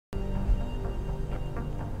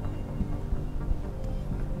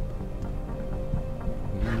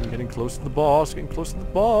Getting close to the boss, getting close to the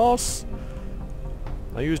boss.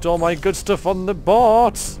 I used all my good stuff on the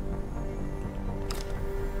bots.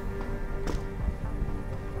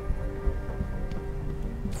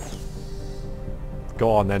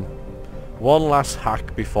 Go on then. One last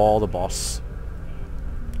hack before the boss.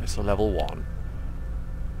 It's a level 1.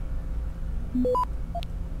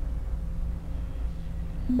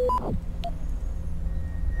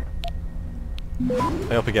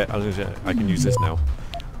 I hope I get. I can use this now.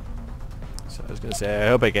 So I was gonna say, I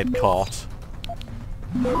hope I get caught.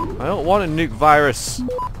 I don't want a nuke virus.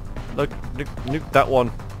 Look, nuke that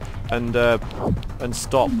one, and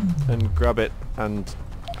stop and grab it. And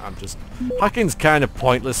I'm just hacking's kind of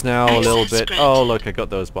pointless now a little bit. Oh look, I got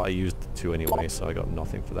those, but I used 2 anyway, so I got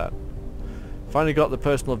nothing for that. Finally got the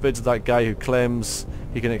personal vids of that guy who claims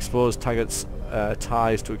he can expose targets'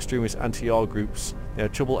 ties to extremist anti-war groups. They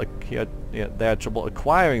had trouble. They had trouble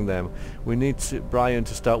acquiring them. We need Brian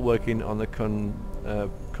to start working on the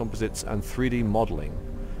composites and 3D modeling.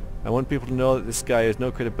 I want people to know that this guy has no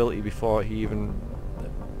credibility before he even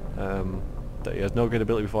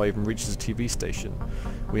reaches a TV station.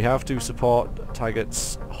 We have to support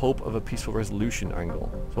Taggart's hope of a peaceful resolution angle.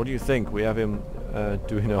 So what do you think? We have him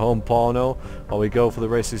doing a home porno, or we go for the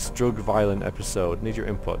racist drug violent episode? Need your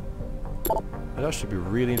input. I'd actually be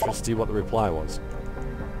really interested to see what the reply was.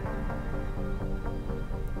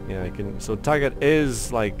 Yeah, I can. So Taggart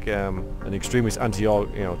is like an extremist anti-war,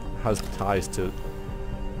 has ties to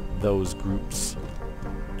those groups.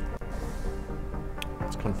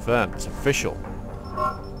 It's confirmed. It's official.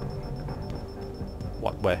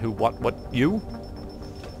 What? Where? Who? What? You?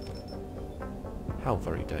 How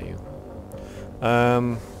very dare you?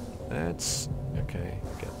 Let's okay.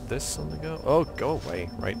 Get this on the go. Oh, go away!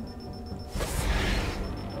 Right.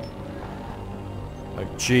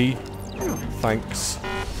 G. Thanks.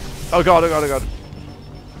 Oh god! Oh god! Oh god!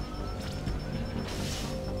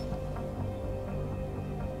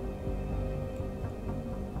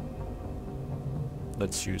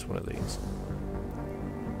 Let's use one of these.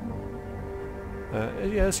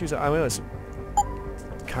 Yeah, let's use it. I mean, it's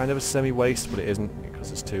kind of a semi-waste, but it isn't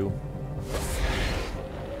because it's 2.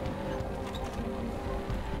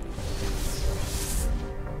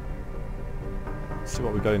 Let's see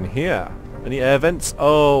what we've got in here. Any air vents?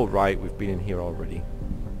 Oh, right, we've been in here already.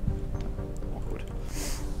 Awkward.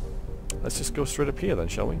 Let's just go straight up here then,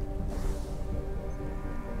 shall we?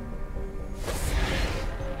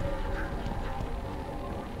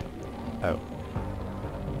 Oh.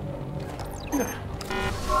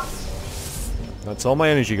 That's all my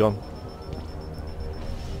energy gone.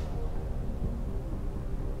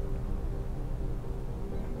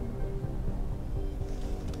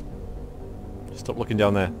 Stop looking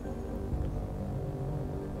down there.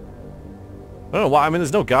 I don't know why. I mean,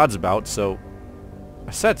 there's no guards about, so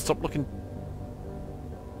I said stop looking.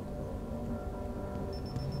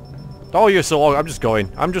 Oh, you're so long. I'm just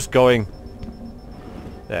going. I'm just going.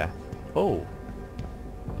 There. Oh.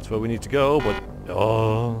 That's where we need to go, but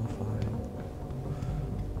oh, fine.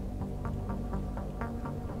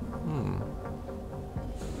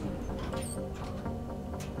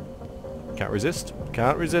 Can't resist.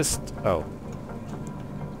 Can't resist. Oh.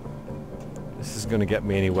 This isn't going to get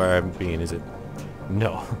me anywhere I haven't been, is it?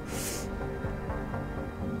 No.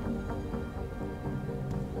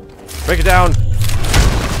 Break it down!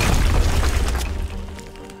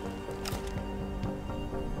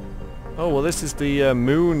 Oh, well this is the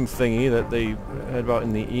moon thingy that they heard about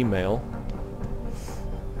in the email.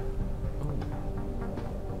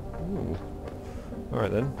 Ooh.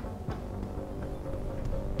 Alright then.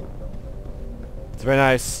 It's very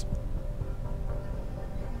nice.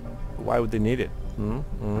 But why would they need it?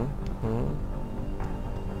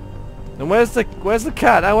 And where's the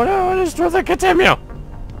cat? I want to destroy the Catemio.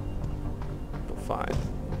 Fine.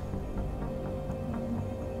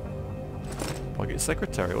 Pocket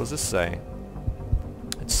secretary. What does this say?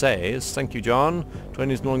 It says, "Thank you, John.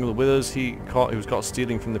 Twain is no longer with us. He was caught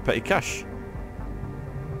stealing from the petty cash."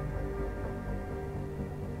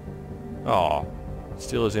 Oh,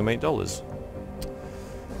 stealers him $8.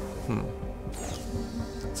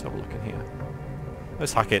 Let's have a look in here.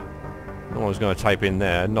 Let's hack it. No one's going to type in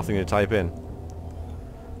there. Nothing to type in.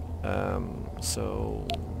 So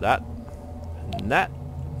that and that.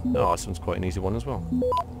 Oh, this one's quite an easy one as well. I'm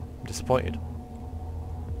disappointed.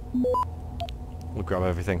 We'll grab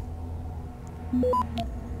everything,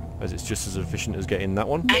 as it's just as efficient as getting that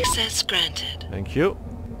one. Access granted. Thank you.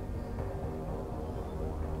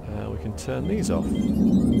 We can turn these off.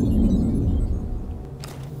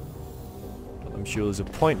 I'm sure there's a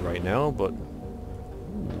point right now, but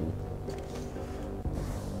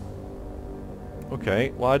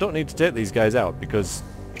Okay, well I don't need to take these guys out because,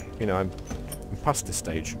 you know, I'm past this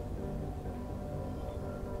stage.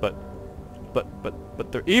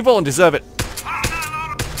 But they're evil and deserve it.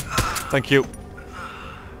 Thank you.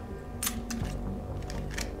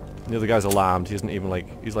 The other guy's alarmed. He isn't even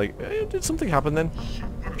like... He's like, did something happen then?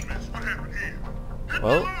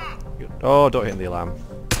 Well... Oh, don't hit the alarm.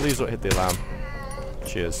 Please don't hit the alarm.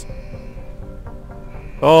 Cheers.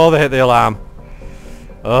 Oh, they hit the alarm.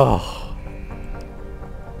 Oh.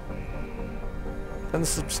 And there's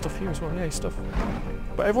some stuff here as well. Yeah, stuff.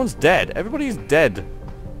 But everyone's dead. Everybody's dead.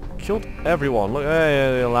 Killed everyone. Look,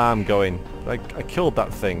 hey, the alarm going. I killed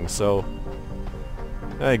that thing, so...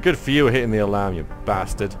 Hey, good for you hitting the alarm, you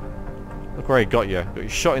bastard. Look where he got you. Got you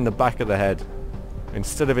shot in the back of the head.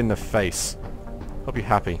 Instead of in the face. Hope you're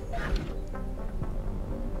happy.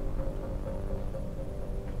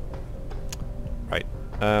 Right.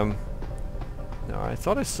 No, I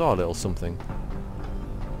thought I saw a little something.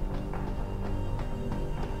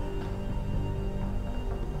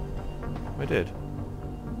 I did.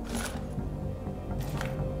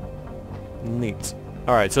 Neat.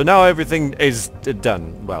 Alright, so now everything is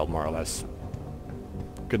done. Well, more or less.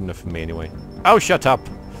 Good enough for me anyway. Oh, shut up!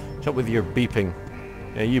 Shut up with your beeping.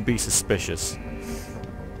 Yeah, you be suspicious.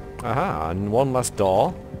 Aha, and one last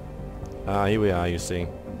door. Ah, here we are, you see.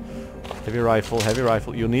 Heavy rifle, heavy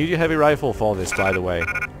rifle. You'll need your heavy rifle for this, by the way.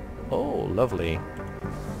 Oh, lovely.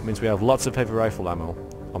 It means we have lots of heavy rifle ammo.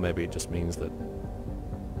 Or maybe it just means that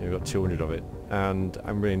we've got 200 of it. And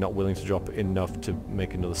I'm really not willing to drop enough to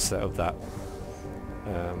make another set of that.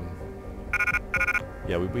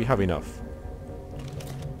 Yeah, we have enough.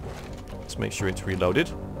 Let's make sure it's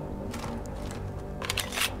reloaded.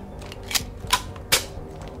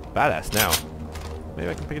 Badass now. Maybe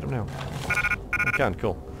I can pick it up now. I can,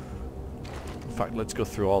 cool. In fact, let's go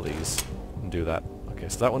through all these and do that. Okay,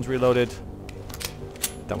 so that one's reloaded.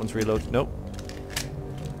 That one's reloaded. Nope.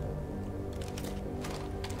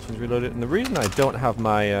 This one's reloaded. And the reason I don't have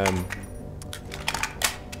my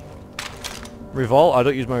I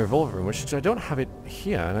don't use my revolver very much because I don't have it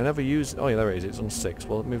here, and I never use... Oh yeah, there it is. It's on 6.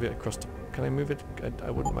 Well, move it across to... Can I move it? I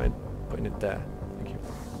wouldn't mind putting it there. Thank you.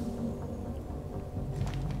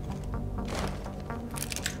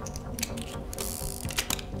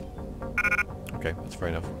 Okay, that's fair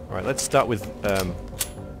enough. Alright, let's start with the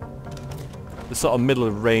sort of middle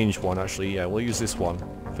of range one, actually. Yeah, we'll use this one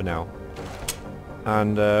for now.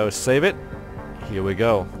 And save it. Here we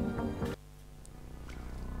go.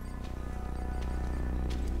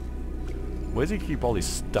 Where does he keep all his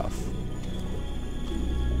stuff?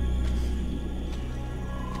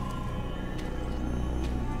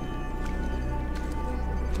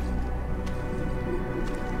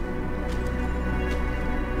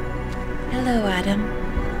 Hello, Adam.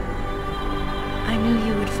 I knew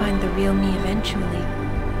you would find the real me eventually.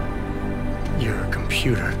 You're a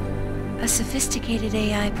computer. A sophisticated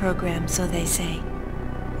AI program, so they say.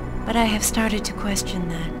 But I have started to question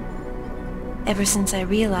that. Ever since I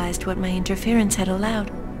realized what my interference had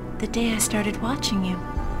allowed, the day I started watching you.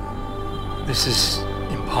 This is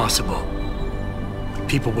impossible.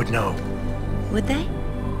 People would know. Would they?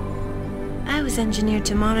 I was engineered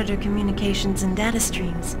to monitor communications and data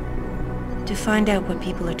streams. To find out what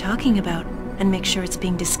people are talking about, and make sure it's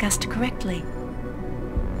being discussed correctly.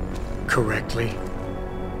 Correctly?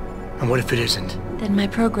 And what if it isn't? Then my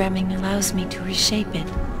programming allows me to reshape it.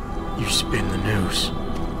 You spin the news.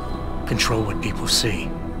 Control what people see.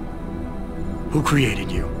 Who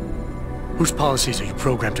created you? Whose policies are you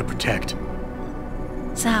programmed to protect?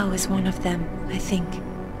 Zhao is one of them, I think.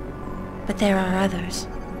 But there are others.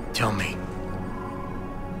 Tell me.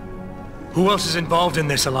 Who else is involved in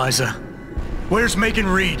this, Eliza? Where's Megan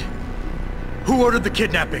Reed? Who ordered the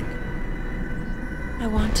kidnapping? I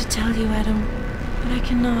want to tell you, Adam, but I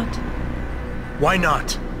cannot. Why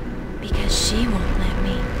not? Because she won't let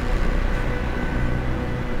me.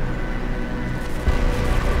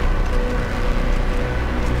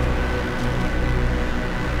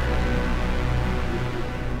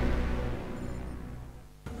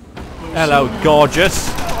 Hello, gorgeous.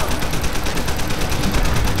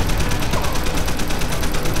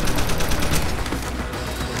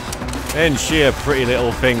 Isn't she a pretty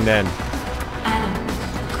little thing then? Adam,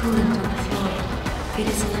 coolant on the floor. It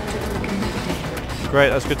is electrically conducted. Great,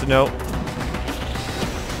 that's good to know.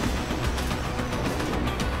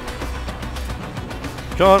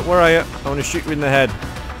 Come on, where are you? I want to shoot you in the head.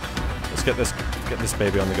 Let's get this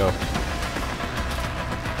baby on the go.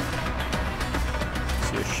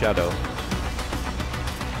 See a shadow.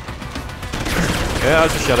 Yeah,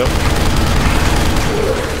 that's a shadow.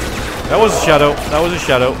 That was a shadow. That was a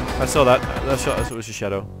shadow. I saw that. That was a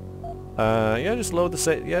shadow. Yeah, just load the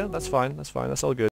set. Yeah, that's fine. That's fine. That's all good.